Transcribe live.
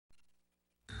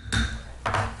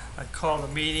I call the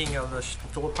meeting of the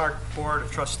Villa Park Board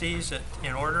of Trustees to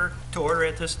order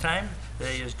at this time.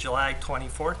 Today is July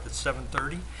 24th at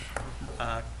 7:30.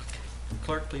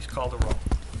 Clerk, please call the roll.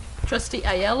 Trustee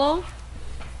Aiello.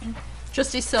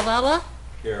 Trustee Salella.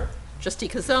 Here. Trustee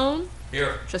Kazone.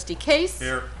 Here. Trustee Case.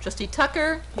 Here. Trustee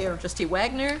Tucker. Here. Trustee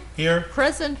Wagner. Here.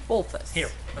 President Bolfus.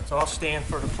 Here. Let's all stand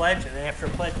for the pledge, and after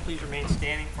the pledge, please remain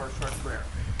standing for a short prayer.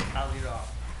 I'll lead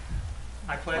off.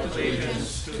 I pledge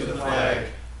allegiance to the flag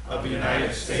of the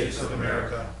United States of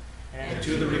America and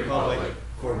to the republic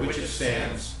for which it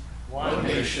stands, one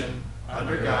nation,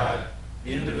 under God,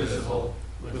 indivisible,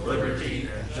 with liberty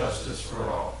and justice for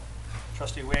all.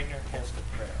 Trustee Wagner has the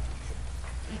prayer.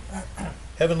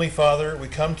 Heavenly Father, we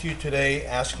come to you today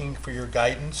asking for your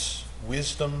guidance,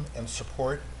 wisdom, and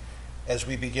support as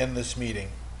we begin this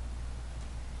meeting.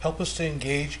 Help us to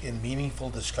engage in meaningful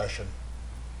discussion.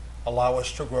 Allow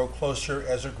us to grow closer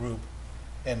as a group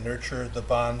and nurture the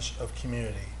bonds of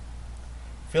community.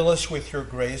 Fill us with your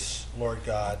grace, Lord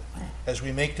God, as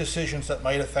we make decisions that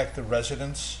might affect the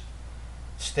residents,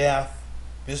 staff,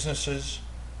 businesses,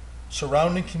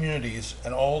 surrounding communities,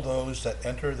 and all those that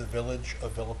enter the village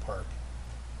of Villa Park.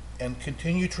 And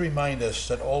continue to remind us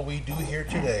that all we do here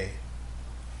today,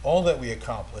 all that we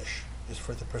accomplish, is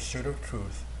for the pursuit of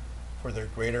truth, for the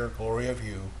greater glory of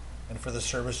you, and for the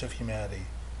service of humanity.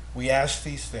 We ask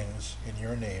these things in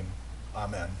your name.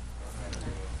 Amen.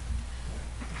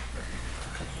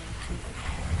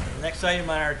 The next item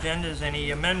on our agenda is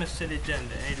any amendments to the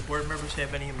agenda. Any of the board members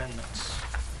have any amendments?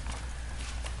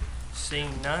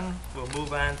 Seeing none, we'll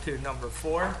move on to number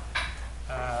 4,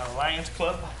 Lions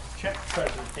Club check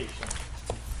presentation.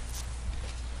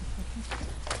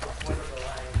 What are the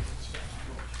Lions?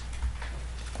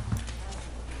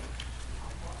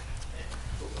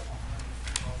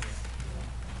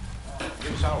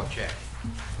 Give us all a check.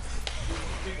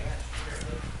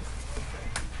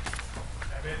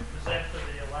 I present for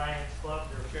the Lions Club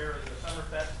their share of the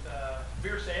Summerfest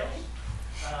beer sales.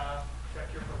 Check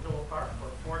here from Villa Park for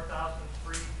 $4,319.50.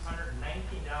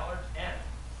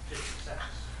 There's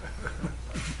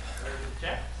the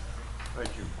check.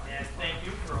 Thank you. And thank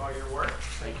you for all your work.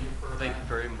 Thank you for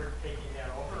very much. for taking that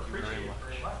over. Appreciate it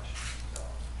very much. So,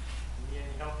 if you need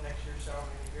any help next year, so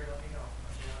here, let me know.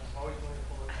 I'm always willing to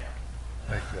pull it down.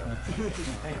 Thank you.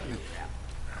 Thank you.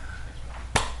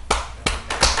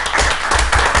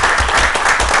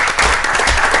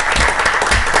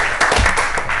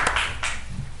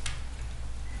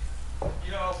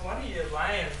 You know, if one of you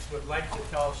Lions would like to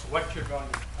tell us what you're going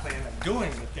to plan on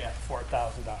doing with that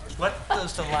 $4,000. What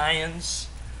does the Lions,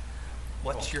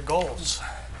 what's your goals?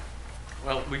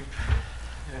 Well,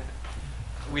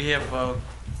 we have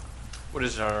what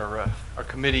is our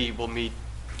committee will meet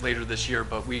later this year,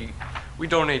 but we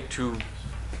donate to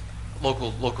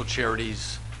local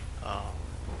charities.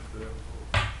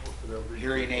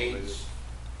 Hearing aids.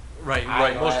 Right.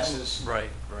 Eyeglasses. Right.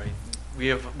 We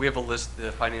have a list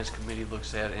the finance committee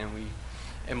looks at, and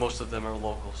most of them are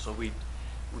local. So we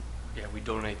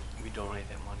donate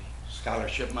that money.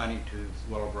 Scholarship money to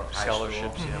Willowbrook High School.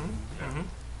 Scholarships, yeah. Mm-hmm.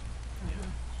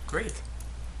 Great.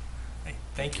 Hey,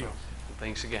 thank you.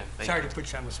 Thanks again. Sorry to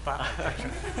put you on the spot.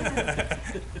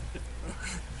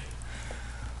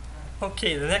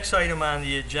 Okay, the next item on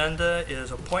the agenda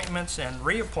is appointments and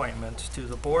reappointments to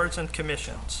the boards and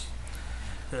commissions.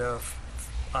 The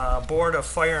Board of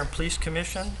Fire and Police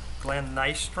Commission, Glenn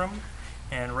Nystrom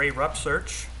and Ray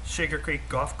Rupsearch. Sugar Creek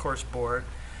Golf Course Board,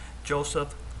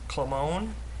 Joseph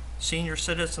Clamone. Senior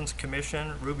Citizens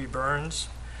Commission, Ruby Burns,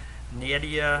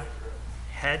 Nadia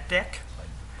Hajduk.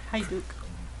 Hajduk.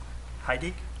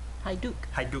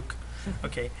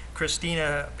 Okay.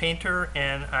 Christina Painter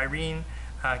and Irene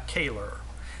Kaler.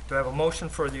 Do I have a motion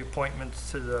for the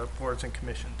appointments to the boards and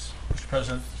commissions? Mr.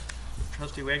 President,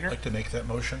 Trustee Wagner? I'd like to make that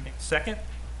motion. Second?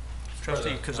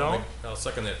 Trustee Kazone? I'll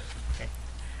second it. Okay.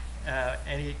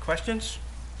 Any questions?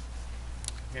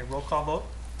 Okay, roll call vote.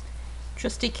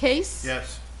 Trustee Case.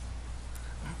 Yes.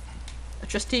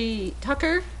 Trustee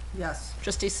Tucker. Yes.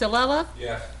 Trustee Salella.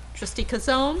 Yes. Trustee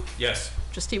Kazone. Yes.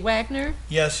 Trustee Wagner.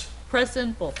 Yes.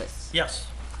 President Bolfus. Yes.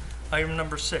 Item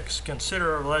number 6,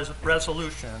 consider a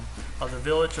resolution of the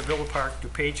Village of Villa Park,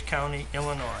 DuPage County,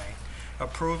 Illinois,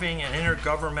 approving an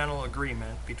intergovernmental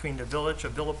agreement between the Village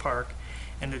of Villa Park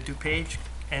and DuPage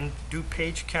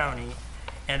County,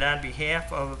 and on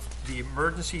behalf of the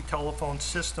Emergency Telephone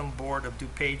System Board of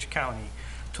DuPage County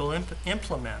to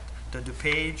implement the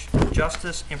DuPage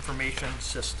Justice Information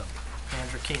System.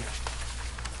 Andrew Keenan.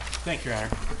 Thank you, Your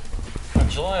Honor. On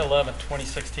July 11,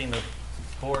 2016, the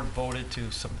board voted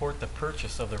to support the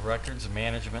purchase of the records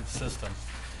management system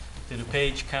The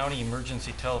DuPage County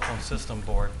Emergency Telephone System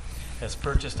Board has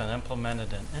purchased and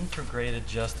implemented an integrated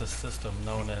justice system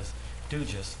known as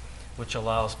DUJUS, which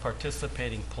allows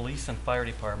participating police and fire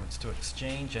departments to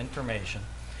exchange information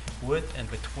with and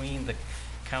between the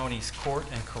county's court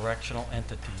and correctional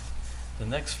entities. The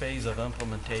next phase of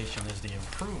implementation is the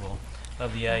approval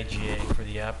of the IGA for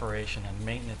the operation and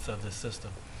maintenance of the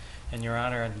system. And Your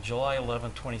Honor, on July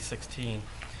 11, 2016,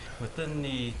 within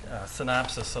the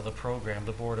synopsis of the program,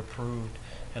 the board approved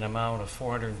an amount of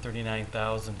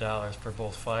 $439,000 for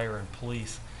both fire and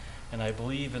police. And I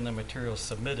believe in the materials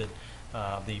submitted,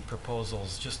 the proposal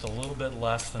is just a little bit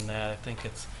less than that. I think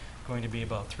it's going to be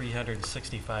about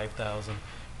 $365,000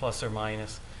 plus or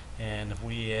minus. And if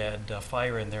we add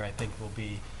fire in there, I think we'll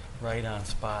be right on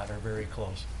spot or very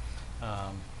close.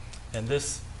 And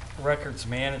this records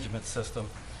management system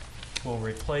will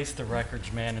replace the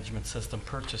records management system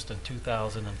purchased in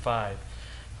 2005.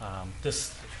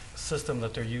 This system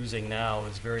that they're using now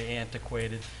is very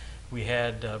antiquated. We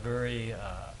had very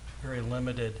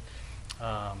limited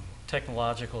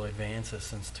technological advances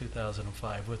since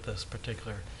 2005 with this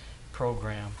particular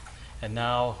program. And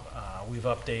now we've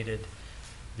updated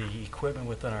the equipment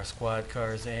within our squad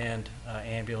cars and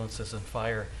ambulances and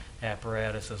fire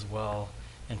apparatus as well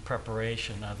in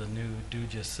preparation of the new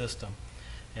DUJUS system.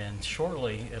 And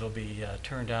shortly it'll be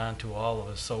turned on to all of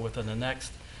us. So within the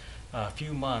next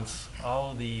few months,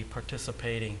 all of the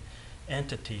participating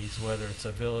entities, whether it's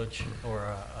a village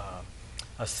or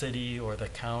a city or the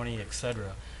county,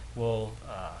 etc., will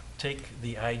take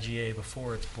the IGA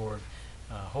before its board,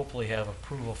 hopefully have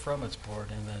approval from its board,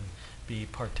 and then be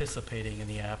participating in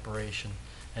the operation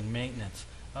and maintenance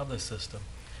of the system.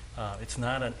 It's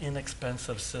not an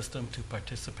inexpensive system to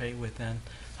participate within.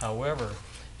 However,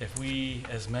 if we,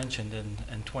 as mentioned in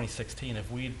 2016,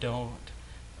 if we don't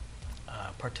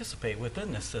participate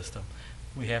within this system,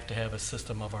 we have to have a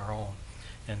system of our own.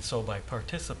 And so by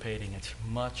participating, it's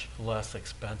much less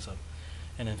expensive.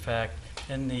 And in fact,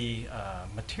 in the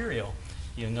material,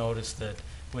 you notice that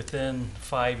within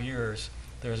 5 years,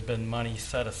 there's been money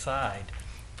set aside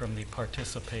from the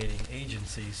participating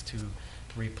agencies to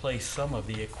replace some of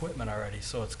the equipment already.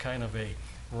 So it's kind of a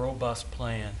robust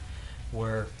plan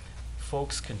where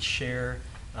folks can share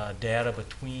data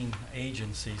between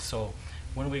agencies. So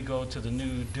when we go to the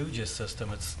new DUJUS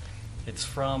system, it's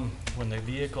from when the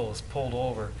vehicle is pulled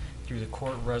over through the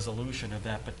court resolution of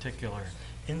that particular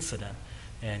incident.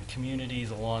 And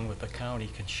communities along with the county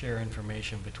can share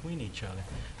information between each other,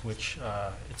 which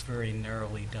it's very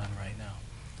narrowly done right now.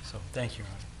 So thank you,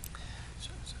 Ron.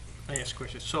 Let me ask a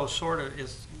question. So sort of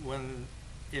is when,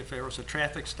 if there was a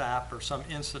traffic stop or some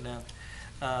incident,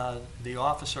 the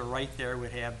officer right there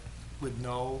would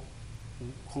know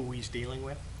who he's dealing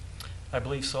with? I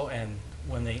believe so, and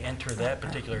when they enter that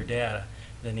particular data,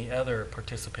 then the other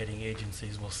participating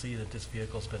agencies will see that this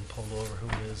vehicle's been pulled over, who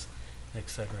it is, et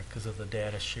cetera, because of the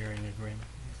data sharing agreement.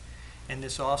 And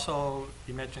this also,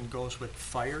 you mentioned, goes with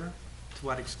fire? To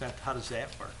what extent, how does that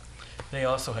work? They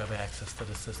also have access to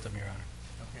the system, Your Honor.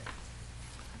 Okay.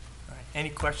 All right. Any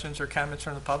questions or comments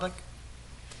from the public?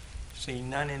 Seeing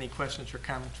none, any questions or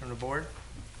comments from the board?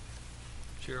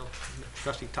 Cheryl,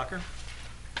 Trustee Tucker?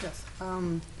 Yes,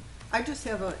 I just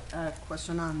have a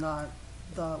question on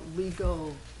the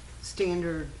legal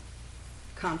standard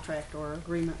contract or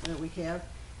agreement that we have.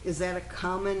 Is that a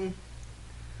common,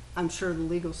 I'm sure the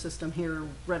legal system here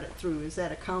read it through, is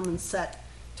that a common set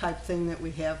type thing that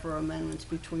we have for amendments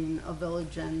between a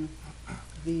village and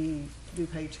the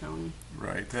DuPage County?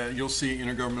 Right. You'll see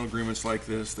intergovernmental agreements like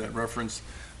this that reference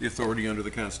the authority under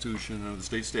the Constitution and the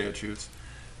state statutes.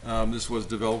 This was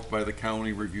developed by the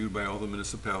county, reviewed by all the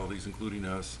municipalities, including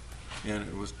us, and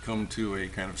it was come to a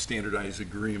kind of standardized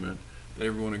agreement that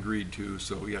everyone agreed to.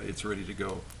 So yeah, it's ready to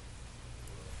go.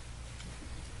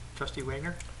 Trustee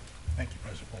Wagner? Thank you,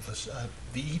 President Wolfus.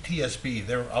 The ETSB,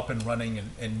 they're up and running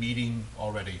and meeting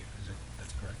already,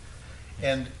 that's correct?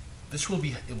 And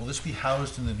will this be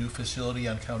housed in the new facility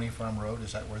on County Farm Road?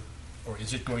 Is that where, or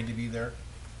is it going to be there?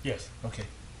 Yes. Okay,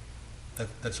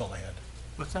 that's all I had.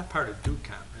 Well, it's not part of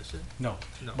DUCOM, is it? No,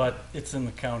 No. but it's in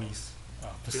the county's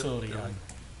facility Building.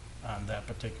 on that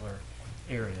particular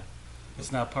area.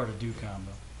 It's not part of DUCOM,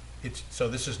 though. So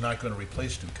this is not going to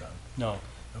replace DUCOM? No.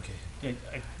 Okay.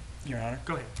 Your Honor?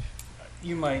 Go ahead.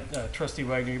 You might, Trustee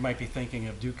Wagner, you might be thinking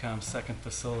of DUCOM's second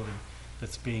facility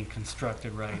that's being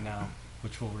constructed right now,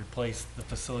 which will replace the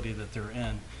facility that they're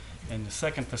in. And the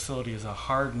second facility is a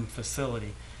hardened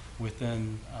facility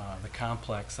within the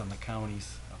complex on the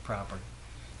county's property.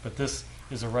 But this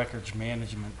is a records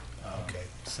management Okay.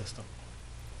 system.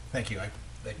 Thank you.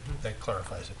 That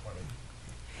clarifies it for me.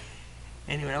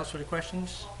 Anyone else with any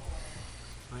questions?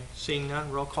 Seeing none,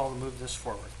 roll call to move this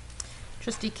forward.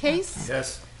 Trustee Case?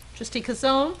 Yes. Trustee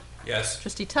Kazone? Yes.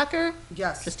 Trustee Tucker?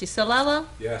 Yes. Trustee Salella?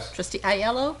 Yes. Trustee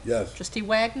Ayello? Yes. Trustee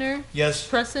Wagner? Yes.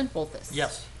 President Bolfus?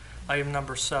 Yes. Item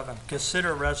number 7,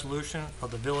 consider a resolution of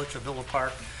the Village of Villa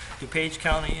Park, DuPage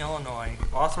County, Illinois,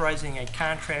 authorizing a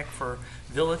contract for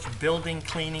village building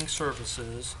cleaning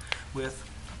services with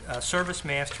Service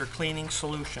Master Cleaning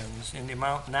Solutions in the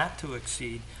amount not to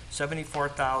exceed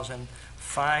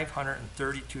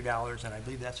 $74,532, and I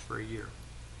believe that's for a year.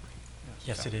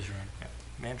 Yes, it is, Your Honor. Yeah.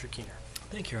 Manager Keener.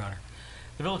 Thank you, Your Honor.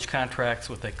 The village contracts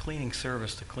with a cleaning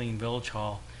service to clean Village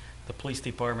Hall, the Police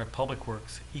Department, Public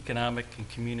Works, Economic and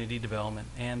Community Development,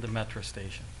 and the Metro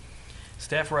Station.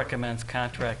 Staff recommends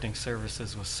contracting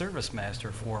services with Service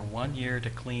Master for 1 year to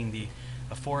clean the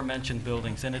aforementioned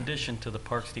buildings in addition to the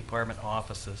Parks Department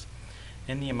offices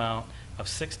in the amount of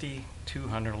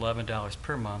 $6,211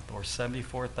 per month or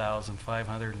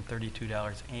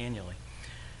 $74,532 annually.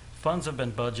 Funds have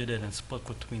been budgeted and split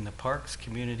between the Parks,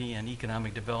 Community, and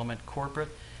Economic Development corporate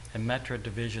and Metro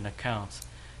Division accounts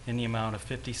in the amount of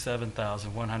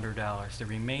 $57,100. The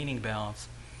remaining balance,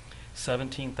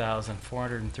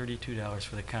 $17,432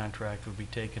 for the contract, would be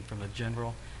taken from the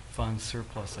general fund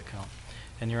surplus account.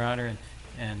 And Your Honor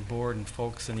and board and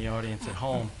folks in the audience at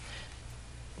home,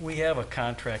 we have a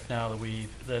contract now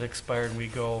that expired, and we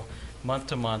go month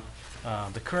to month.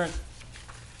 The current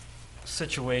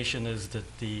situation is that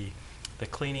the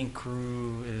cleaning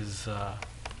crew is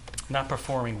not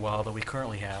performing well that we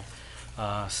currently have.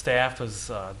 Staff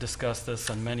has discussed this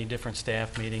on many different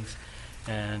staff meetings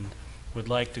and would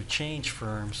like to change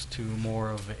firms to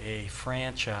more of a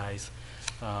franchise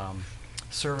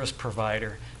service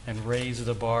provider and raise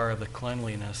the bar of the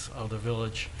cleanliness of the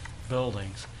village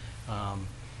buildings.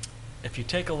 If you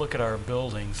take a look at our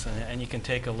buildings, and you can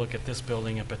take a look at this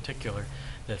building in particular,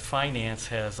 that finance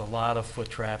has a lot of foot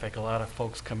traffic, a lot of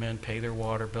folks come in, pay their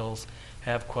water bills,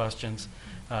 have questions.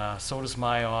 So does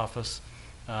my office.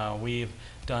 We've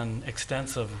done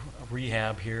extensive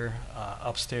rehab here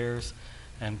upstairs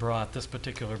and brought this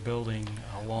particular building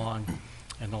along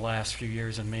in the last few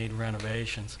years and made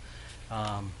renovations.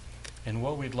 And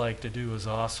what we'd like to do is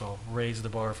also raise the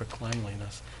bar for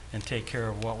cleanliness and take care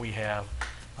of what we have.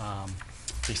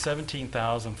 The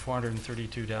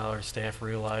 $17,432 staff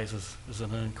realizes is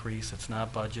an increase. It's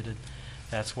not budgeted.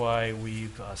 That's why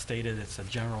we've stated it's a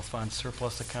general fund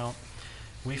surplus account.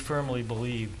 We firmly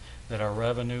believe that our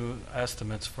revenue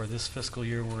estimates for this fiscal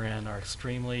year we're in are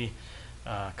extremely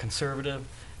conservative.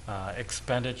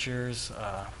 Expenditures,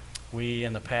 we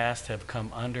in the past have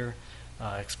come under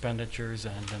expenditures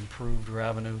and improved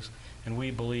revenues, and we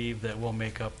believe that we'll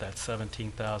make up that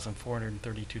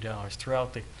 $17,432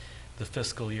 throughout the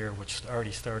fiscal year, which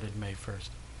already started May 1st.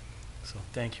 So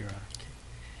thank you, Your Honor.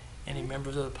 Any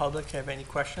members of the public have any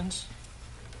questions?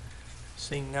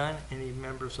 Seeing none, any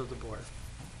members of the board?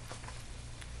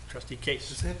 Trustee Case.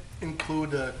 Does that include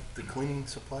the cleaning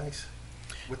supplies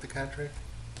with the contract?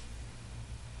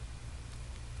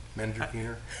 Manager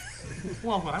Keener?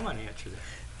 Well, I want to answer that.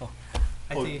 Oh.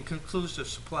 I think it includes the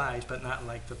supplies, but not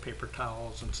like the paper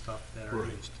towels and stuff that are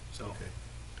Right. used. So, Okay.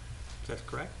 is that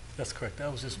correct? That's correct. I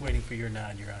was just waiting for your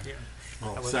nod, Your Honor. Yeah. I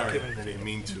Oh, wasn't sorry, giving- I didn't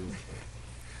mean to.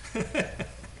 Did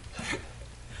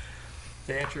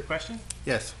I answer your question?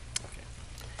 Yes. Okay.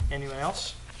 Anyone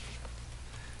else?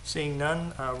 Seeing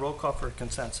none, roll call for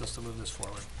consensus to move this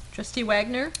forward. Trustee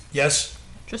Wagner? Yes.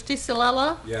 Trustee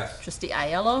Salella? Yes. Trustee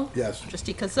Ayello? Yes.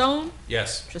 Trustee Kazone?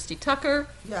 Yes. Trustee Tucker?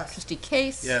 Yes. Trustee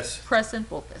Case? Yes. President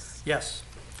Bolfus? Yes.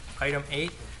 Item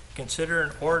 8, consider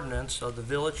an ordinance of the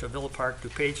Village of Villa Park,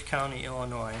 DuPage County,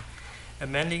 Illinois,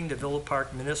 amending the Villa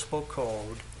Park Municipal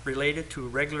Code related to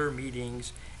regular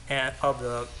meetings of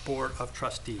the Board of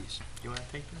Trustees. You want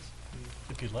to take this?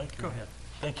 If you'd like. Go ahead.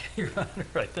 Thank you, Your Honor.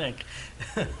 I think.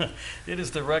 It is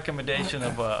the recommendation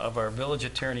of our village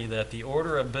attorney that the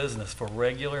order of business for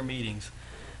regular meetings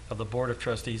of the Board of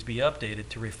Trustees be updated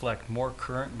to reflect more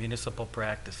current municipal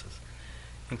practices.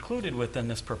 Included within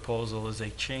this proposal is a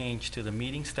change to the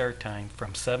meeting start time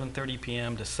from 7:30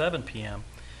 p.m. to 7 p.m.,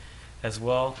 as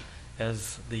well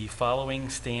as the following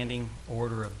standing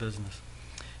order of business.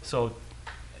 So,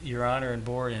 Your Honor and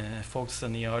Board and folks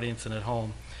in the audience and at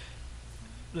home,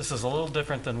 this is a little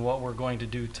different than what we're going to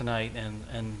do tonight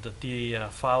and the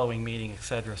following meeting, et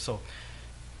cetera. So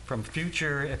from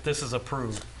future, if this is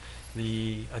approved,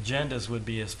 the agendas would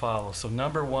be as follows. So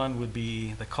number 1 would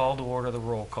be the call to order, the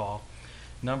roll call.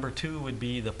 Number 2 would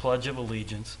be the Pledge of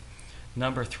Allegiance.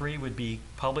 Number 3 would be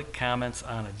public comments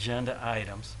on agenda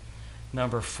items.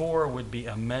 Number 4 would be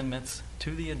amendments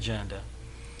to the agenda.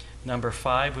 Number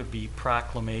 5 would be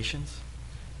proclamations.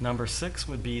 Number 6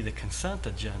 would be the consent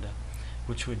agenda,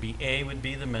 which would be A would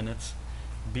be the minutes,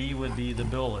 B would be the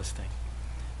bill listing.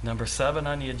 Number 7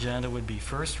 on the agenda would be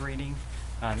first reading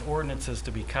on ordinances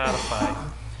to be codified.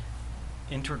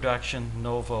 Introduction,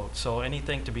 no vote. So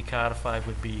anything to be codified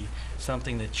would be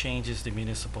something that changes the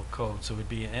municipal code. So it would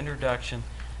be an introduction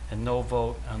and no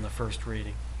vote on the first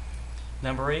reading.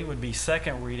 Number 8 would be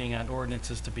second reading on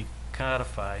ordinances to be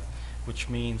codified, which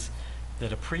means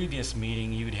that a previous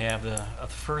meeting you'd have a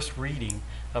first reading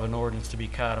of an ordinance to be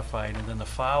codified, and then the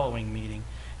following meeting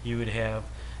you would have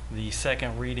the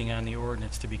second reading on the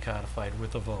ordinance to be codified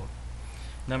with a vote.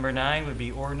 Number 9 would be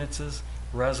ordinances,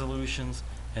 resolutions,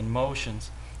 and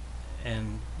motions.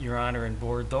 And Your Honor and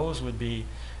Board, those would be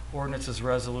ordinances,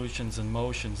 resolutions, and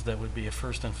motions that would be a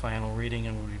first and final reading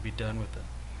and would be done with it.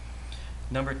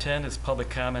 Number 10 is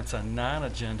public comments on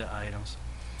non-agenda items.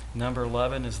 Number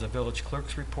 11 is the village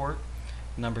clerk's report.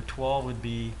 Number 12 would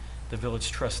be the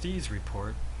village trustees'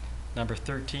 report. Number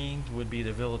 13 would be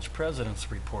the village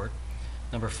president's report.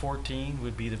 Number 14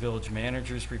 would be the village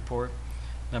manager's report.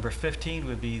 Number 15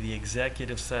 would be the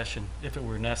executive session, if it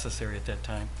were necessary at that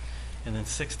time. And then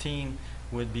 16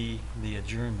 would be the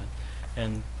adjournment.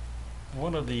 And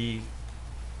one of the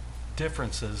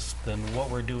differences than what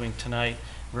we're doing tonight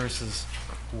versus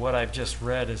what I've just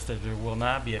read is that there will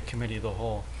not be a committee of the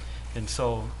whole. And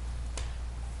so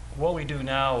what we do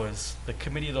now is the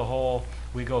committee of the whole,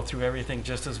 we go through everything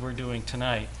just as we're doing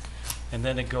tonight. And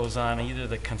then it goes on either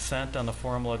the consent on the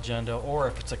formal agenda, or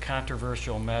if it's a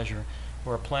controversial measure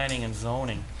or a planning and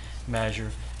zoning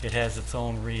measure, it has its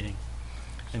own reading.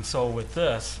 And so with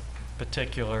this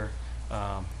particular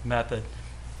method,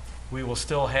 we will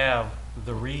still have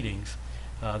the readings.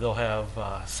 They'll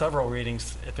have several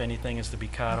readings if anything is to be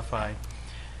codified.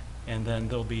 And then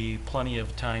there'll be plenty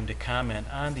of time to comment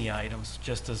on the items,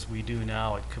 just as we do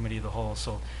now at Committee of the Whole.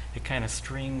 So it kind of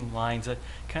streamlines it,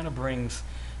 kind of brings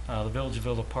the Village of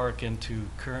Villa Park into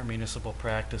current municipal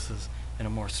practices in a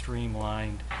more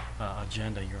streamlined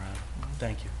agenda, Your Honor.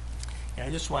 Thank you. And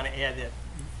I just want to add that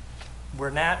we're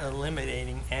not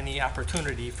eliminating any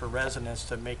opportunity for residents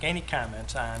to make any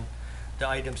comments on the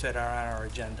items that are on our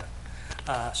agenda.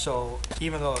 So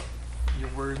even though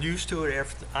we're used to it,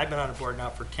 I've been on the board now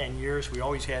for 10 years, we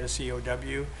always had a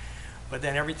COW, but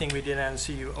then everything we did on the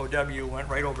COW went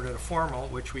right over to the formal,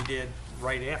 which we did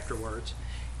right afterwards.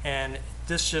 And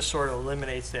this just sort of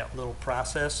eliminates that little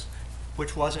process,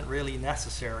 which wasn't really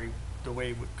necessary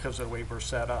because of the way we're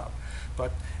set up.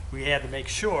 But we had to make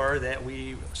sure that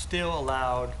we still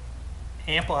allowed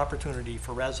ample opportunity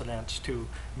for residents to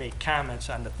make comments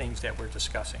on the things that we're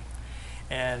discussing.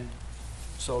 And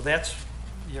so that's,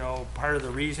 part of the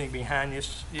reasoning behind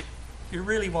this. It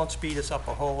really won't speed us up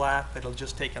a whole lot, but it'll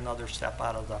just take another step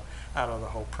out of the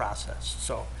whole process.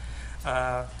 So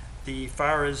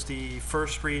far as the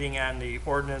first reading on the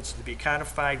ordinance to be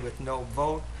codified with no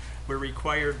vote, we're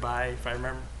required by, if I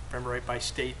remember right, by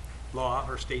state law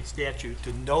or state statute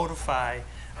to notify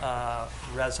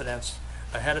residents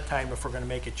ahead of time if we're going to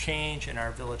make a change in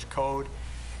our village code.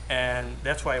 And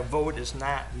that's why a vote is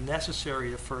not necessary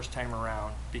the first time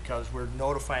around, because we're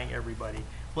notifying everybody.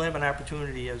 We'll have an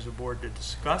opportunity as a board to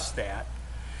discuss that.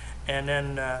 And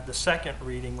then the second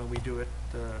reading, when we do it,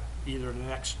 either the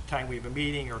next time we have a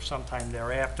meeting or sometime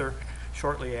thereafter,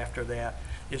 shortly after that,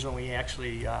 is when we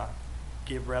actually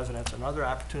give residents another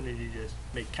opportunity to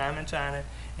make comments on it,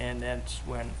 and that's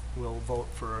when we'll vote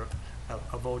for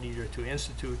a vote either to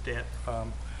institute that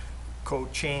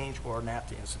code change or not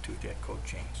to institute that code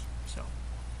change. So,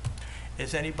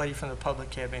 does anybody from the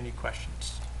public have any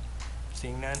questions?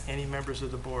 Seeing none, any members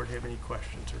of the board have any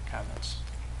questions or comments?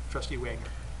 Trustee Wagner.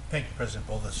 Thank you, President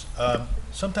Boldis.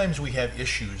 Sometimes we have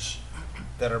issues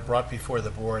that are brought before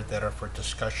the board that are for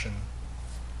discussion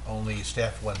only.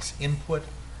 Staff wants input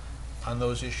on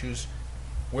those issues.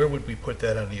 Where would we put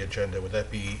that on the agenda? Would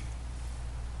that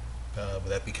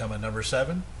become a number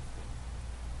 7?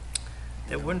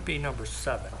 It wouldn't be number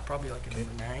 7, probably like a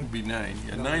number 9. It'd be 9.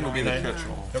 Yeah, Number 9 will be the 9.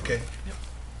 catch-all. Okay.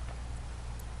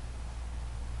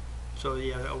 So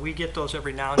yeah, we get those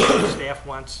every now and then. Staff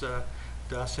wants us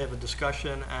to have a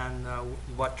discussion on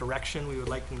what direction we would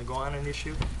like them to go on an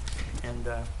issue, and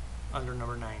under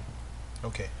number 9.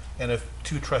 Okay. And if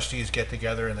 2 trustees get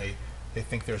together and they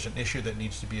think there's an issue that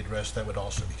needs to be addressed, that would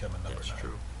also become a number 9. That's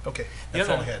true. Okay. That's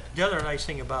all I had. The other nice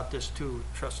thing about this too,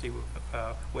 Trustee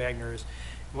Wagner, is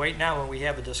right now when we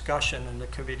have a discussion in the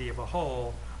committee of a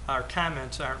whole, our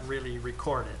comments aren't really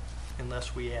recorded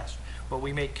unless we ask. But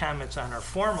we make comments on our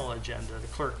formal agenda. The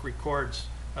clerk records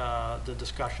the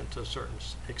discussion to a certain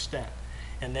extent.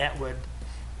 And that would,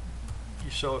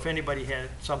 so if anybody had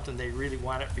something they really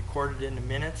wanted recorded in the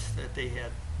minutes that they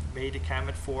had made a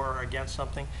comment for or against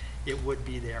something, it would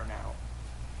be there now,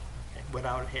 okay,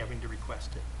 without having to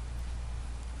request it.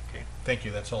 Okay. Thank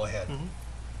you, that's all I had.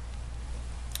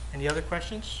 Any other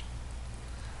questions?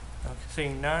 Okay,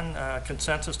 seeing none,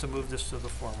 consensus to move this to the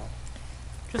formal.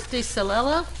 Trustee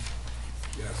Salella?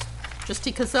 Yes.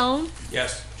 Trustee Kazone?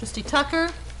 Yes. Trustee Tucker?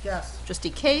 Yes.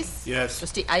 Trustee Case? Yes.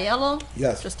 Trustee Aiello?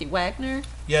 Yes. Trustee Wagner?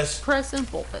 Yes, President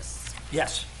Volpus?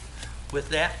 Yes. With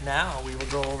that, now we will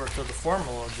go over to the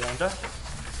formal agenda.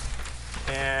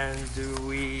 And do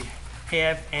we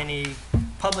have any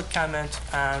public comments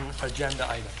on agenda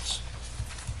items?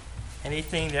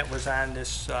 Anything that was on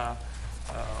this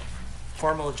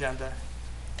formal agenda?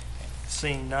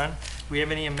 Seeing none. Do we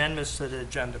have any amendments to the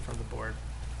agenda from the board?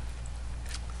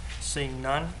 Seeing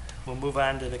none, we'll move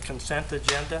on to the consent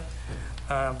agenda.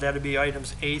 That'll be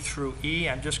items A through E.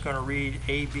 I'm just going to read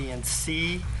A, B, and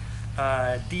C.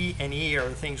 D and E are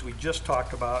the things we just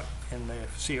talked about in the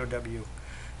COW.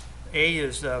 A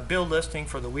is the bill listing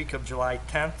for the week of July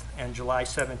 10th and July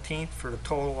 17th for the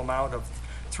total amount of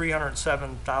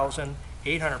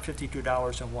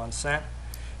 $307,852.01.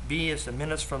 B is the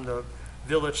minutes from the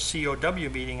village COW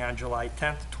meeting on July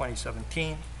 10th,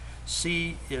 2017.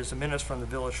 C is the minutes from the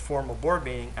village formal board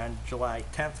meeting on July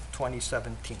 10th,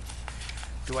 2017.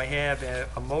 Do I have a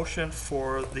motion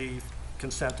for the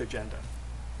consent agenda?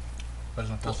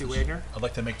 President Trustee Volpus, Wagner? I'd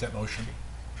like to make that motion.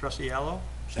 Trustee Allo?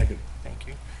 Second. Thank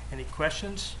you. Any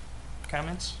questions,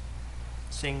 comments?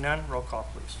 Seeing none, roll call,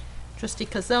 please. Trustee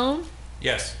Kazone?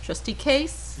 Yes. Trustee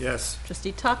Case? Yes.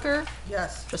 Trustee Tucker?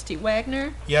 Yes. Trustee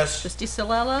Wagner? Yes, Trustee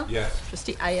Salella? Yes.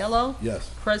 Trustee Aiello?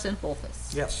 Yes. President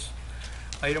Volpus? Yes.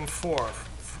 Item 4,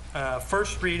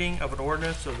 first reading of an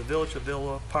ordinance of the Village of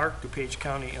Villa Park, DuPage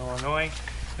County, Illinois,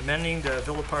 amending the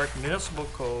Villa Park Municipal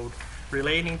Code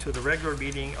relating to the regular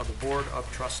meeting of the Board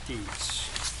of Trustees.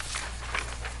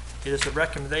 It is the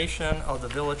recommendation of the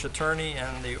village attorney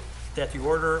that the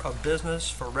order of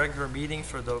business for regular meetings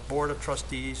for the Board of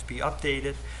Trustees be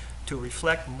updated to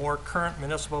reflect more current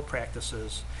municipal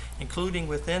practices, including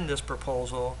within this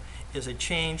proposal is a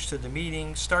change to the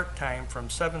meeting start time from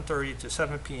 7:30 to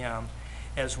 7 p.m.,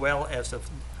 as well as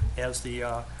the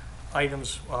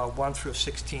items 1 through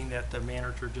 16 that the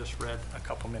manager just read a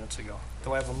couple minutes ago.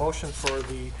 Do I have a motion for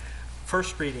the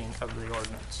first reading of the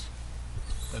ordinance?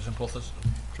 President Volpus,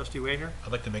 Trustee Wagner?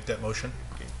 I'd like to make that motion.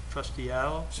 Okay. Trustee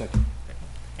Allo? Second.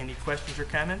 Any questions or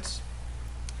comments?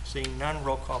 Seeing none,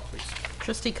 roll call, please.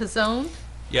 Trustee Kazone?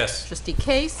 Yes. Trustee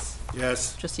Case?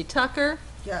 Yes. Trustee Tucker?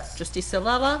 Yes. Trustee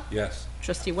Salella? Yes.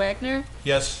 Trustee Wagner?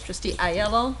 Yes, Trustee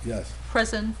Aiello? Yes.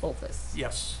 President Volpus?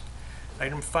 Yes.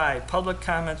 Item 5, public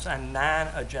comments on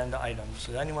non-agenda items.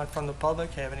 Does anyone from the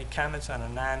public have any comments on a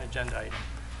non-agenda item?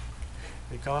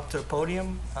 You come up to the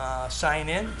podium, sign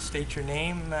in, state your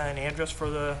name and address for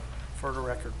the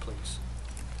record, please.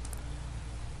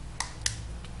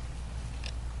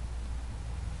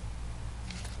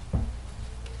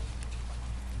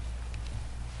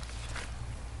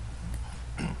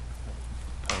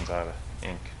 Comes out of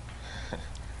ink.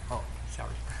 Oh,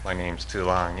 sorry. My name's too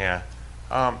long, yeah.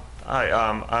 Hi,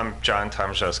 I'm John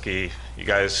Tomaszewski. You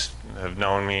guys have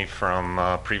known me from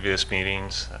previous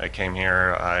meetings. I came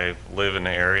here. I live in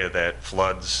an area that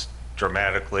floods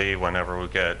dramatically whenever we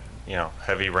get,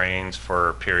 heavy rains for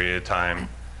a period of time.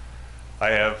 I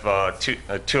have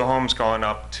two homes going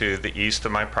up to the east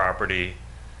of my property,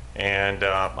 and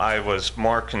I was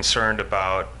more concerned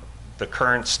about the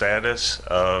current status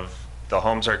of the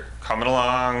homes are coming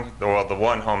along. Well, the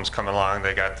one home's coming along.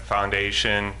 They got the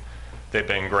foundation. They've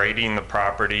been grading the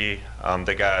property.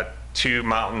 They got 2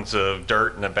 mountains of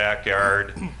dirt in the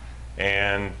backyard,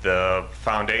 and the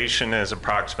foundation is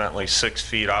approximately 6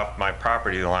 feet off my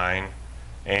property line.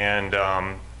 And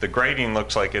the grading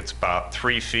looks like it's about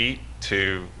 3 feet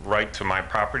right to my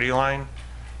property line.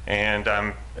 And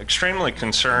I'm extremely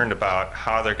concerned about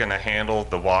how they're going to handle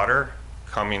the water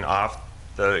coming off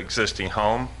the existing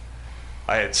home.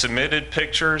 I had submitted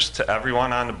pictures to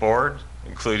everyone on the board,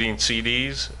 including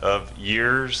CDs of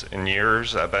years and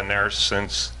years. I've been there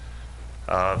since,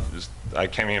 I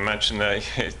can't even mention the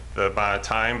amount of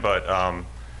time, but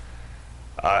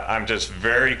I'm just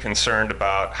very concerned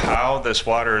about how this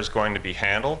water is going to be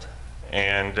handled.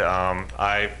 And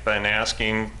I've been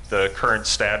asking the current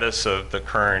status of the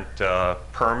current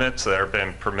permits that have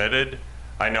been permitted.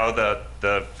 I know that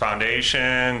the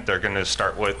foundation, they're going to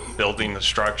start with building the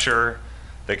structure.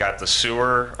 They got the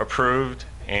sewer approved,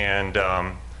 and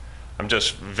I'm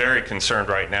just very concerned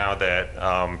right now that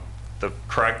the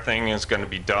correct thing is going to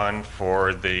be done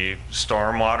for the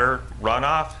stormwater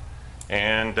runoff.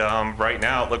 And right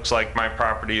now it looks like my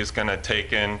property is going to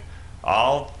take in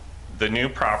all the new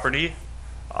property,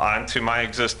 onto my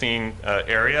existing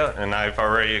area, and I've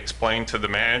already explained to the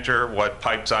manager what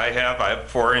pipes I have. I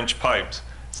have 4-inch pipes.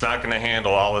 It's not going to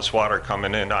handle all this water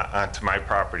coming in onto my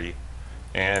property.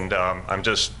 And I'm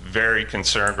just very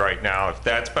concerned right now. If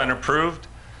that's been approved,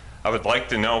 I would like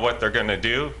to know what they're going to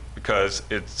do, because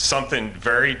it's something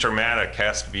very dramatic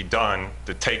has to be done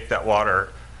to take that water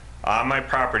on my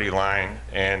property line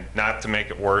and not to make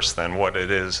it worse than what it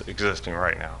is existing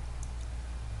right now.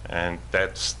 And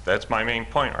that's my main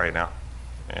point right now.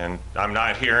 And I'm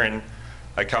not hearing,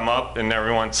 I come up and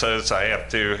everyone says I have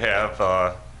to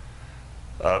have,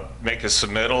 make a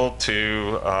submittal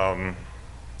to,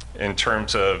 in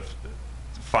terms of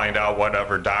find out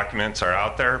whatever documents are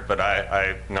out there, but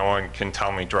no one can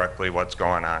tell me directly what's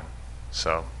going on.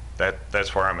 So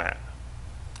that's where I'm at.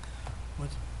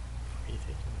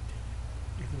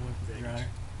 Your Honor.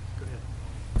 Go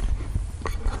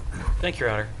ahead. Thank you,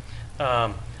 Your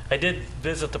Honor. I did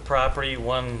visit the property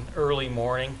one early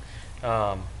morning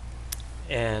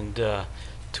and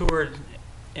toured,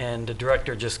 and the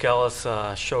Director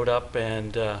Giskelis showed up,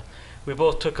 and we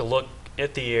both took a look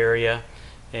at the area.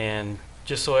 And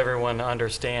just so everyone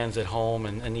understands at home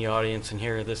and in the audience and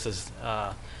here, this is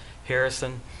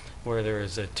Harrison, where there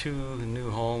is 2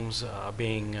 new homes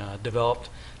being developed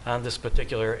on this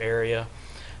particular area.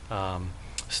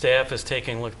 Staff has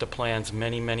taken a look at the plans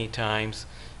many times.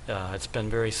 It's been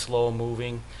very slow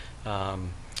moving.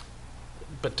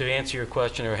 But to answer your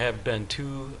question, there have been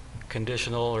 2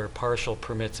 conditional or partial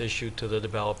permits issued to the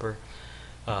developer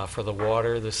for the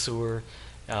water, the sewer,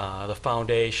 the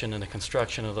foundation, and the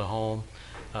construction of the home.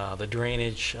 The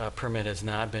drainage permit has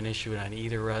not been issued on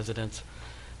either residence.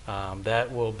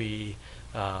 That will be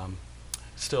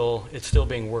it's still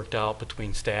being worked out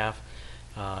between staff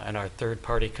and our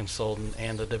third-party consultant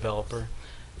and the developer.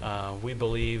 We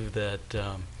believe that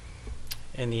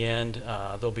in the end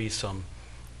there'll be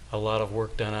a lot of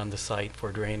work done on the site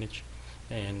for drainage,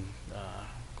 and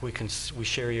we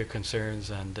share your concerns,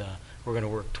 and we're going to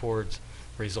work towards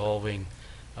resolving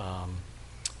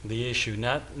the issue,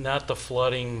 not the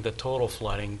flooding, the total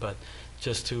flooding, but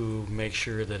just to make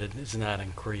sure that it is not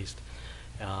increased.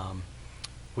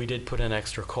 We did put in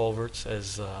extra culverts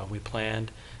as we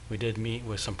planned. We did meet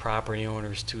with some property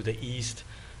owners to the east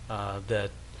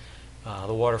that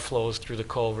the water flows through the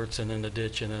culverts and in the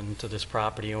ditch and into this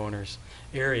property owner's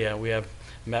area. We have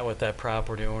met with that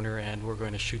property owner, and we're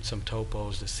going to shoot some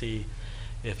topos to see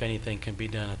if anything can be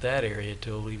done at that area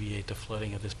to alleviate the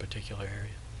flooding of this particular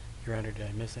area. Your Honor, did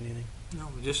I miss anything? No,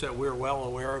 just that we're well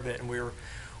aware of it, and we're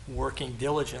working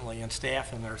diligently, and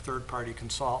staff and our third-party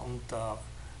consultant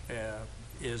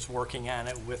is working on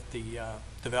it with the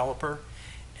developer,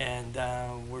 and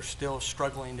we're still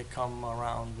struggling to come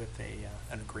around with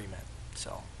an agreement.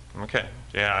 So. Okay.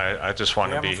 Yeah, I just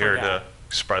want to be here to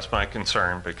express my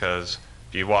concern, because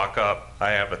if you walk up,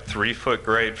 I have a 3-foot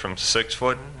grade from 6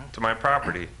 foot to my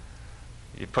property.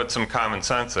 You put some common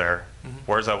sense there.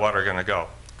 Where's that water going to go?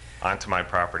 Onto my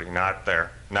property, not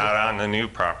there, not on the new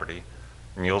property.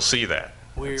 And you'll see that.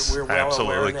 We're well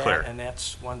aware of that, and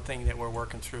that's one thing that we're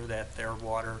working through, that their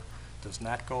water does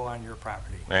not go on your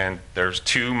property. And there's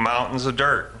 2 mountains of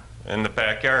dirt in the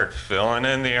backyard filling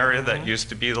in the area that used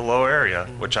to be the low area,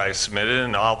 which I submitted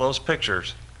in all those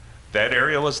pictures. That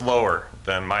area was lower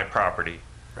than my property.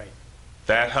 Right.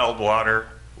 That held water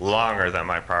longer than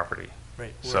my property.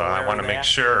 Right. So I want to make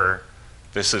sure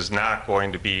this is not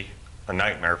going to be a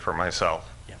nightmare for myself.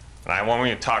 Yeah. And I want me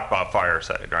to talk about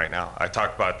Fireside right now. I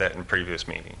talked about that in previous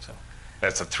meetings.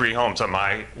 That's the 3 homes on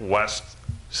my west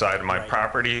side of my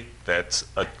property. That's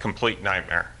a complete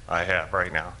nightmare I have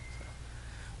right now.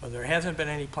 Well, there hasn't been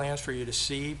any plans for you to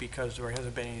see, because there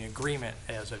hasn't been any agreement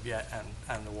as of yet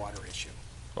on the water issue.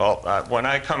 Well, when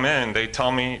I come in, they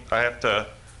tell me I have to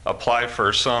apply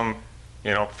for some,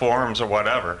 forms or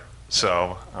whatever.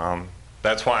 So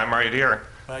that's why I'm right here.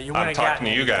 I'm talking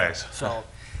to you guys. So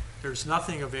there's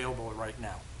nothing available right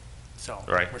now. So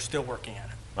we're still working on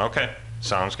it. Okay,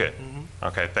 sounds good.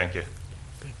 Okay, thank you.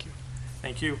 Thank you.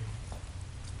 Thank you.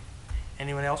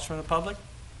 Anyone else from the public?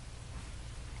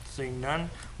 Seeing none,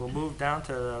 we'll move down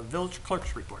to the village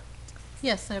clerk's report.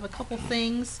 Yes, I have a couple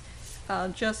things.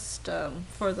 Just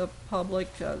for the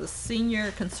public, the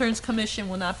Senior Concerns Commission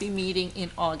will not be meeting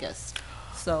in August.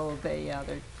 So they're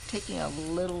taking a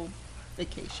little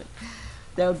vacation.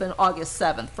 That would have been August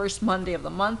 7th, first Monday of the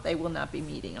month. They will not be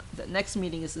meeting. The next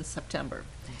meeting is in September.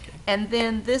 Okay. And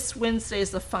then this Wednesday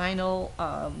is the final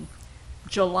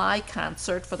July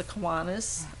concert for the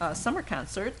Kiwanis, summer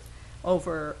concert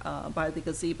over by the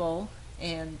gazebo.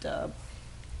 And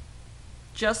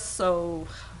just so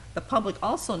the public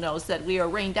also knows that we are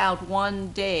rained out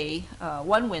one day,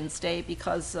 one Wednesday,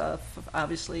 because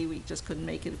obviously we just couldn't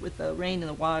make it with the rain and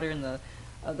the water and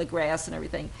the grass and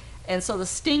everything. And so the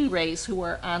Stingrays, who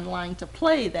are online to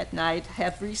play that night,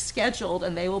 have rescheduled,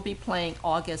 and they will be playing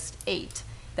August 8th.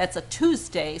 That's a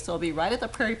Tuesday, so it'll be right at the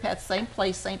Prairie Path, same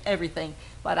place, same everything,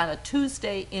 but on a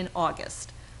Tuesday in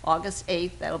August. August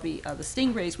 8th, that'll be the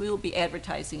Stingrays. We will be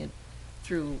advertising it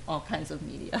through all kinds of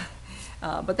media.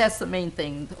 But that's the main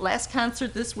thing. Last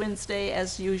concert this Wednesday,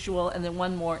 as usual, and then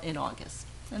one more in August.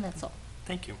 And that's all.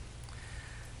 Thank you.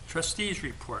 Trustees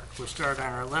report. We'll start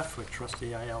on our left with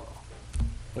Trustee Aiello.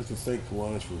 I'd like to thank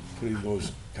Kiwanis for putting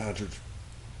those concerts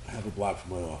half a block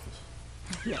from my office.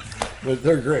 Yes. But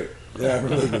they're great. Yeah,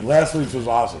 really good. Last week's was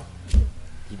awesome.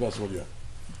 It's the best one yet.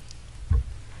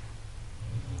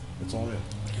 That's all I have.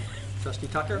 Trustee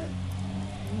Tucker?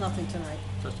 Nothing tonight.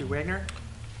 Trustee Wagner?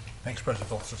 Thanks, President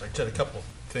Feltus. I said a couple of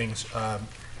things.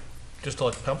 Just to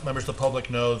let members of the public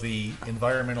know, the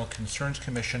Environmental Concerns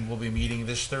Commission will be meeting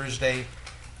this Thursday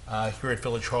here at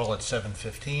Village Hall at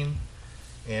 7:15,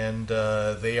 and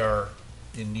they are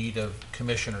in need of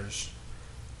commissioners.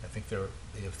 I think they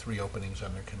have 3 openings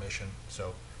on their commission.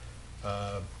 So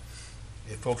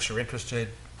if folks are interested,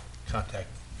 contact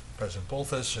President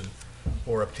Bolthus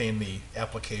or obtain the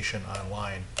application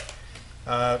online.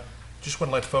 Just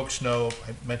want to let folks know,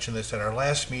 I mentioned this at our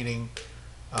last meeting,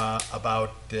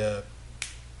 about the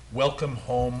Welcome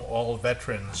Home All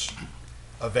Veterans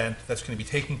event that's going to be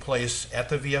taking place at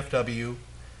the VFW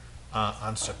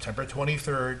on September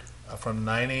 23rd from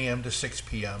 9 a.m. to 6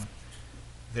 p.m.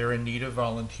 They're in need of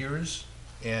volunteers,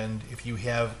 and if you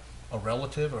have a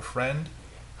relative, a friend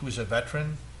who's a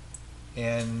veteran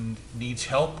and needs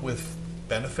help with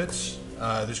benefits,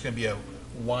 there's going to be a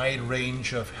wide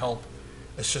range of help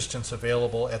assistance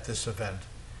available at this event.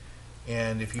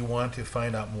 And if you want to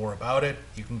find out more about it,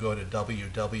 you can go to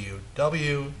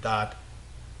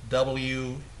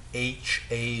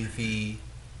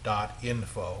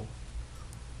www.whav.info,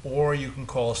 or you can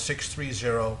call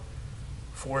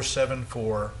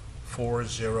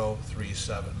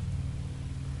 630-474-4037.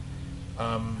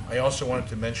 I also wanted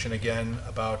to mention again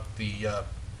about the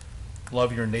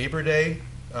Love Your Neighbor Day,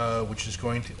 which is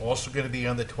also going to be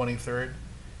on the 23rd.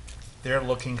 They're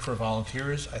looking for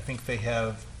volunteers. I think they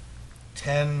have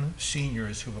 10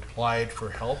 seniors who've applied for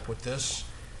help with this.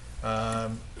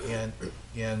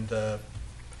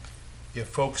 If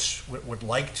folks would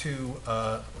like to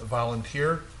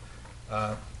volunteer,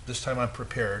 this time I'm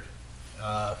prepared.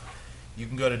 You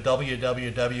can go to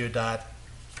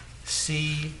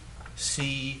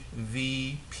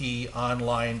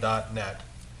www.ccvponline.net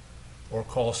or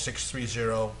call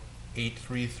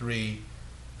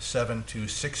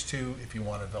 630-833-7262 if you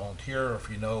want to volunteer, or if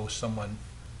you know someone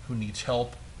who needs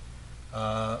help,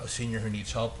 a senior who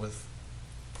needs help with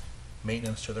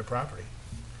maintenance to their property.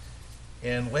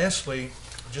 And lastly,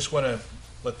 I just want to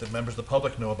let the members of the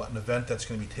public know about an event that's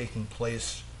going to be taking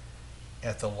place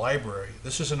at the library.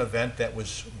 This is an event that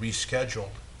was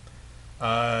rescheduled.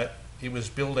 It was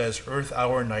billed as Earth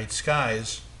Hour Night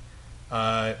Skies.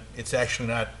 It's actually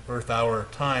not Earth Hour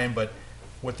time, but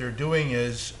what they're doing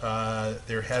is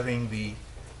they're having the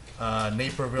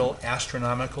Naperville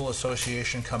Astronomical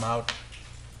Association come out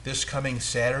this coming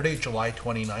Saturday, July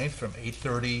 29th, from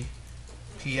 8:30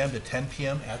 p.m. to 10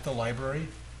 p.m. at the library.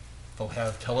 They'll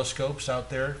have telescopes out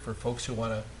there for folks who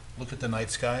want to look at the night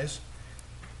skies.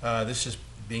 This is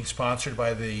being sponsored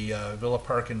by the Villa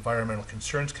Park Environmental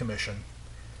Concerns Commission.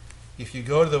 If you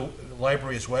go to the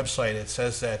library's website, it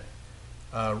says that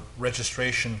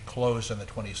registration closed on the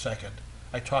 22nd.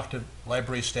 I talked to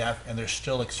library staff, and they're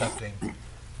still accepting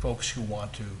folks who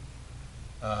want to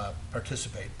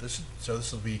participate. So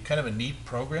this will be kind of a neat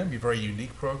program, be a very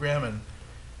unique program, and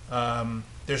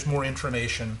there's more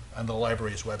information on the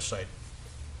library's website.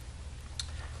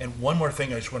 And one more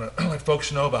thing I just want to let folks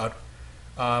know about.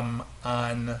 On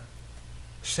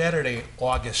Saturday,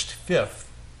 August 5th,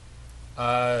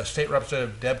 State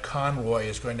Representative Deb Conroy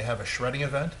is going to have a shredding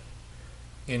event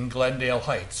in Glendale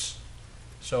Heights.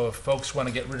 So if folks want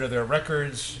to get rid of their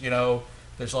records,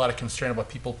 there's a lot of concern about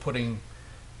people putting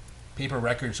paper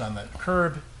records on the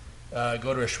curb.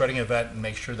 Go to a shredding event and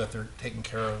make sure that they're taken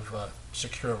care of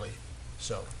securely.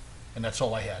 And that's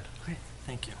all I had. Okay,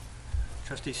 thank you.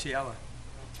 Trustee Ciala.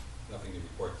 Nothing to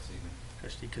report this evening.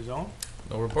 Trustee Kazone.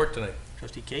 No report tonight.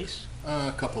 Trustee Case.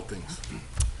 A couple things.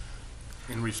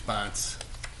 In response,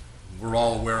 we're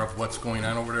all aware of what's going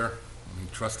on over there. I mean,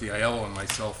 Trustee Aiello and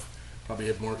myself probably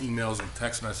have more emails and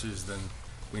text messages than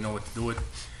we know what to do with.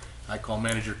 I call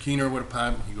Manager Keener with a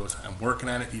problem. He goes, I'm working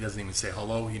on it. He doesn't even say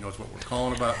hello. He knows what we're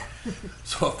calling about.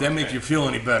 So if that makes you feel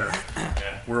any better,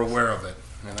 we're aware of it.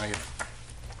 And I get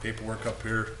paperwork up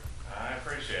here. I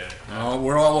appreciate it. Oh,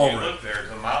 we're all Hey, over it. look, there's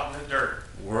a mountain of dirt.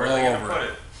 We're Where are they all gonna over put it.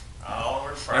 it? All over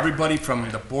the property. Everybody from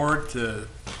the board to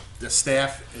the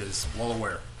staff is well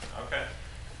aware. Okay.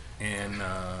 And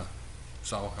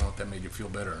so I don't know if that made you feel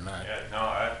better or not. Yeah,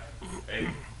 no, hey,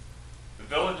 the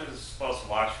village is supposed to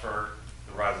watch for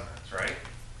the residents, right?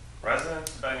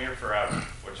 Residents have been here forever,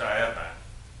 which I have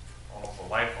been, almost a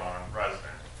lifelong resident.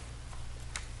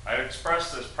 I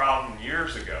expressed this problem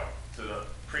years ago to the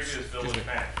previous village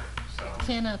manager, so.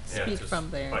 Cannot Yeah, speak just-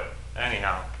 from there. But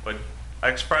anyhow, I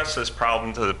expressed this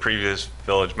problem to the previous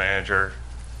village manager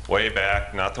way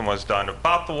back. Nothing was done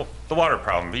about the water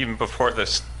problem, even before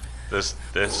this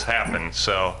happened.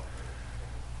 So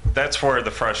that's where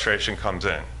the frustration comes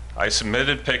in. I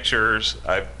submitted pictures.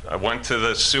 I went to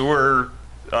the sewer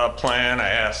plan. I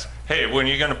asked, hey, when are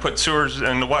you going to put sewers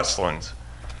in the Westlands?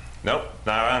 Nope,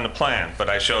 not on the plan. But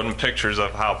I showed them pictures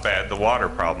of how bad the water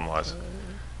problem was.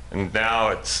 And now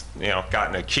it's,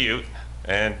 gotten acute.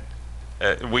 And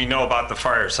we know about the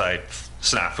fireside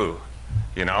snafu.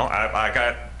 I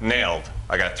got nailed.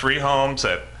 I got 3 homes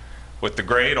with the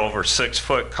grade over 6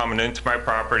 foot coming into my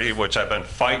property, which I've been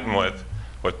fighting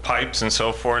with pipes and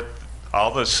so forth.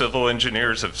 All the civil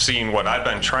engineers have seen what I've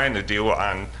been trying to do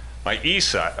on my east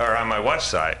side, or on my west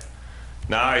side.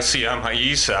 Now I see on my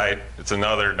east side, it's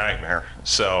another nightmare.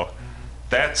 So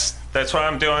that's what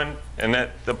I'm doing. And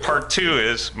that the part 2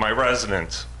 is my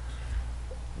residents.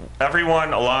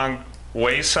 Everyone along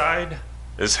Wayside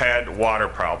has had water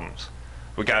problems.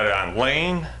 We got it on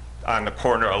Lane, on the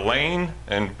corner of Lane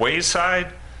and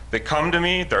Wayside. They come to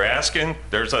me, they're asking,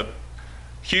 there's a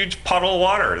huge puddle of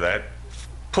water that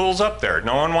pools up there.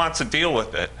 No one wants to deal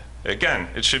with it. Again,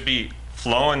 it should be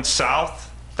flowing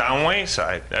south down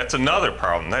Wayside. That's another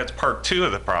problem. That's part 2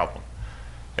 of the problem.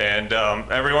 And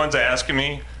everyone's asking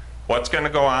me what's going to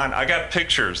go on. I got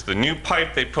pictures, the new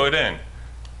pipe they put in,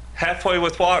 halfway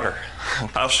with water.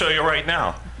 I'll show you right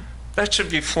now. That should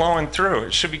be flowing through.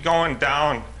 It should be going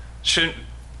down.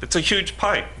 It's a huge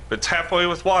pipe. It's halfway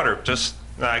with water.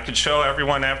 I could show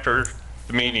everyone after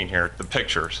the meeting here, the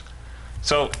pictures.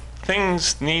 So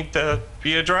things need to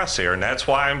be addressed here, and that's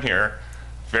why I'm here.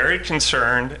 Very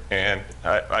concerned, and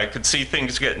I could see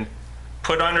things getting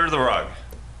put under the rug.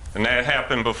 And that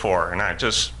happened before, and I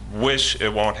just wish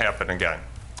it won't happen again.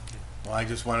 Well, I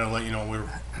just wanted to let you know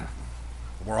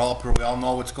we all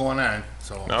know what's going on.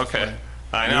 So Okay,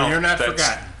 I know. You're not That's-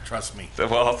 forgotten. Trust me.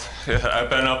 Well, I've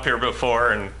been up here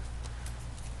before and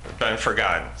been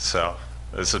forgotten, so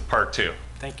this is part 2.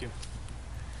 Thank you.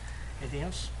 Anything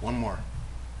else? One more.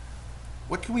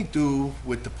 What can we do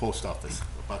with the post office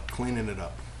about cleaning it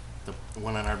up? The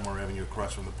one on Ardmore Avenue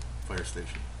across from the fire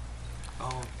station.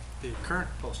 Oh, the current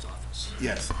post office.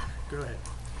 Yes. Go ahead.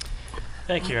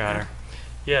 Thank you, Your Honor.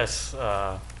 Yes,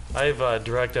 I've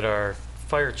directed our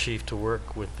fire chief to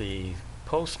work with the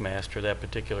postmaster of that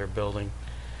particular building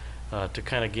to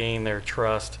kind of gain their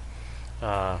trust.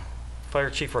 Fire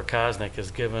Chief Rakosnik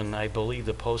has given, I believe,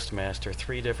 the postmaster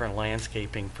 3 different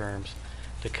landscaping firms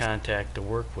to contact to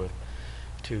work with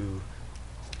to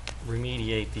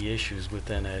remediate the issues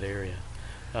within that area.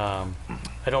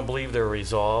 I don't believe they're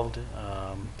resolved.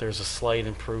 There's a slight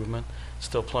improvement.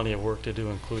 Still plenty of work to do,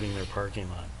 including their parking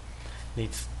lot.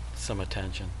 Needs some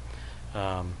attention.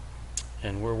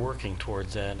 And we're working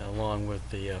towards that along with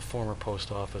the former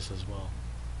post office as well.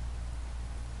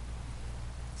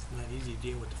 It's not easy to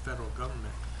deal with the federal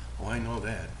government. Oh, I know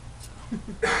that.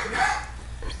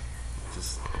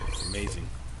 Just it's amazing.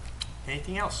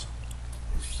 Anything else?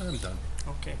 I'm done.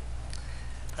 Okay.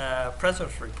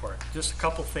 President's report. Just a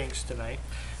couple things tonight.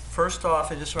 First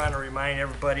off, I just want to remind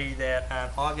everybody that on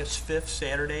August 5th,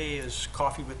 Saturday, is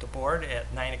Coffee with the Board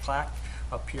at 9 o'clock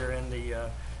up here in the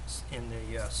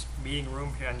meeting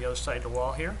room here on the other side of the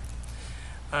wall here.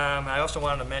 I also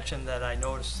wanted to mention that I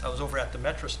noticed I was over at the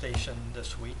metro station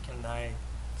this week, and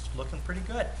it's looking pretty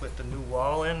good with the new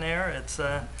wall in there. It's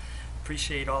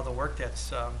appreciate all the work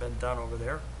that's been done over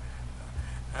there.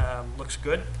 Looks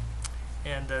good.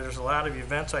 And there's a lot of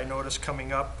events I noticed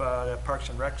coming up that Parks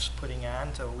and Rec's putting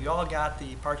on. So we all got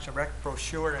the Parks and Rec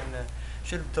brochure, and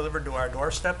should have delivered to our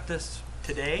doorstep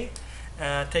today.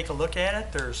 Take a look at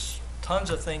it. There's tons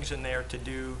of things in there to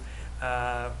do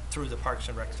through the Parks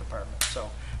and Rec department. So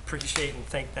appreciate and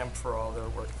thank them for all their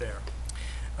work there.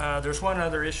 There's one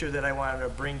other issue that I wanted to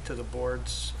bring to the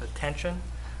board's attention.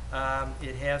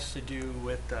 It has to do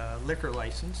with liquor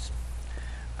license.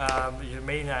 You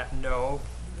may not know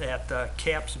that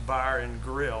Caps Bar and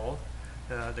Grill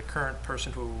the current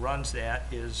person who runs that,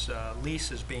 his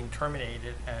lease is being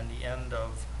terminated at the end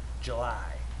of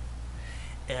July.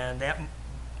 And that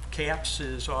Caps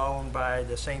is owned by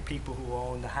the same people who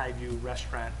own the Highview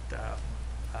restaurant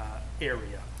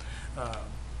area.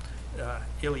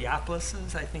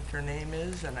 Iliopolis, I think her name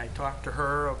is, and I talked to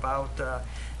her about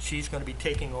she's going to be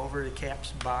taking over the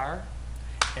Caps Bar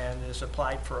and has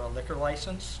applied for a liquor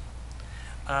license.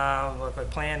 What my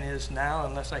plan is now,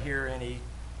 unless I hear any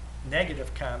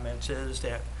negative comments, is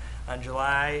that on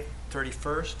July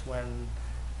 31st, when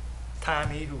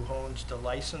Tommy, who owns the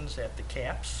license at the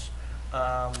Caps,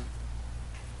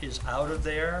 is out of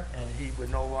there and he would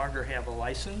no longer have a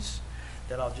license,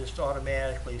 that I'll just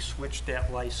automatically switch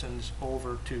that license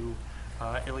over to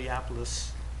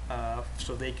Iliopolis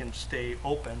so they can stay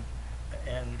open.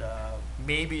 And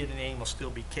maybe the name will still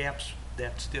be Caps.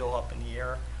 That's still up in the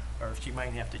air, or she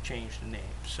might have to change the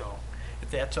name. So if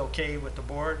that's okay with the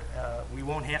board, we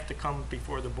won't have to come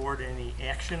before the board any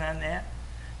action on that,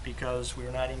 because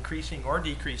we're not increasing or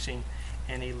decreasing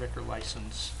any liquor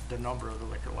license, the number of the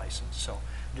liquor license. So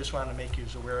just wanted to make you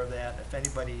aware of that. If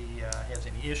anybody has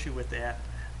any issue with that,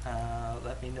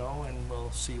 let me know and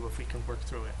we'll see if we can work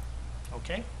through it.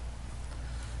 Okay?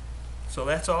 So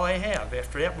that's all I have.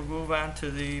 After that, we'll move on to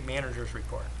the manager's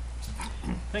report.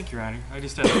 Thank you, Your Honor. I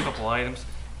just have a couple items.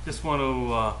 Just want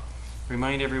to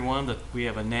remind everyone that we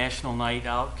have a National Night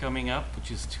Out coming up,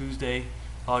 which is Tuesday,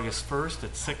 August 1st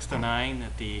at 6 to 9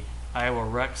 at the Iowa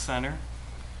Rec Center.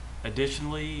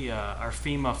 Additionally, our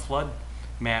FEMA flood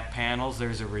map panels,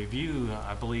 there's a review,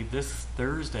 I believe this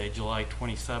Thursday, July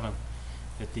 27th,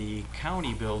 at the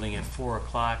county building at 4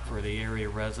 o'clock for the area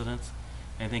residents.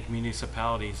 I think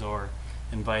municipalities are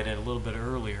invited a little bit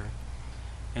earlier.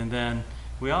 And then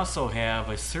we also have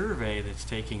a survey that's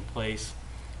taking place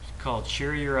called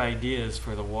Share Your Ideas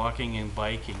for the Walking and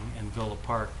Biking in Villa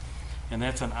Park. And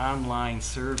that's an online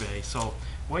survey. So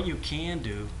what you can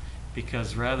do,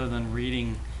 because rather than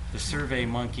reading the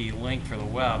SurveyMonkey link for the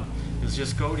web, is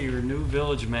just go to your new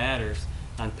Village Matters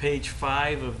on page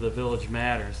 5 of the Village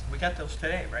Matters. We got those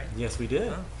today, right? Yes, we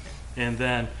did. And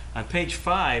then on page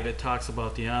 5, it talks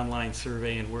about the online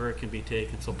survey and where it can be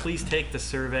taken. So please take the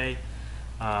survey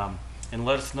and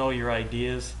let us know your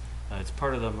ideas. It's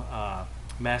part of the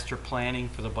master planning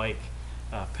for the bike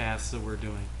paths that we're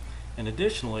doing. And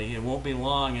additionally, it won't be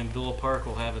long and Villa Park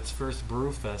will have its first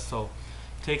Brew Fest. So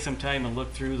take some time and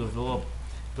look through the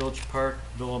Village Park,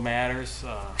 Village Matters,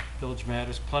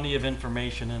 plenty of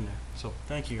information in there. So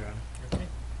thank you, Your Honor. Okay.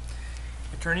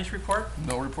 Attorney's report?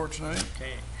 No report tonight?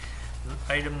 Okay.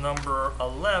 Item number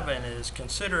 11 is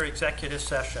consider executive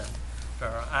session.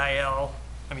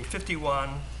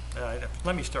 51,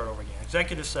 let me start over again.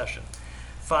 Executive session.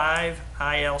 5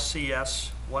 ILCS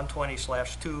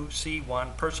 120/2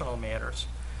 C1 personal matters.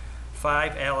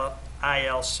 5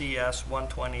 ILCS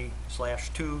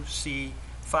 120/2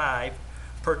 C5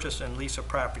 purchase and lease of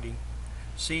property.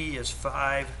 C is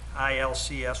 5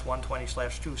 ILCS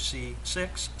 120/2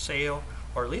 C6 sale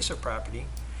or lease of property.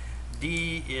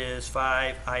 D is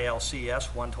 5 ILCS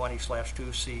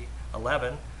 120/2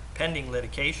 C11 pending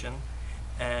litigation,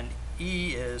 and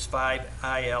E is 5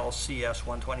 ILCS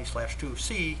 120/2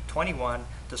 C21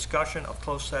 discussion of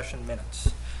closed session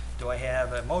minutes. Do I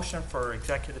have a motion for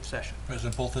executive session?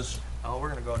 President Bolthus? Oh, we're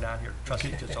going to go down here to Trustee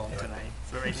Tizone tonight.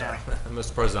 So right now.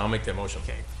 Mr. President, I'll make that motion.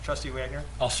 Okay, Trustee Wagner,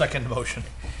 I'll second the motion.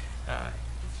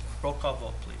 roll call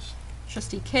vote, please.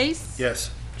 Trustee Case?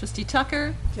 Yes. Trustee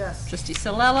Tucker? Yes. Trustee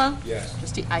Salella? Yes.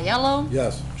 Trustee Aiello?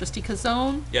 Yes. Trustee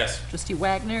Kazone? Yes. Trustee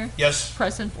Wagner? Yes.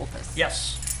 President Wolfus?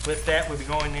 Yes. With that, we'll be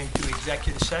going into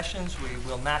executive sessions. We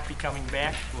will not be coming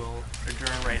back. We'll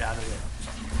adjourn right out of there.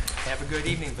 Have a good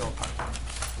evening, Villa Park.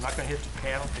 I'm not going to hit the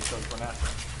panel because we're not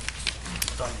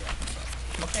done yet. So.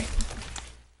 Okay.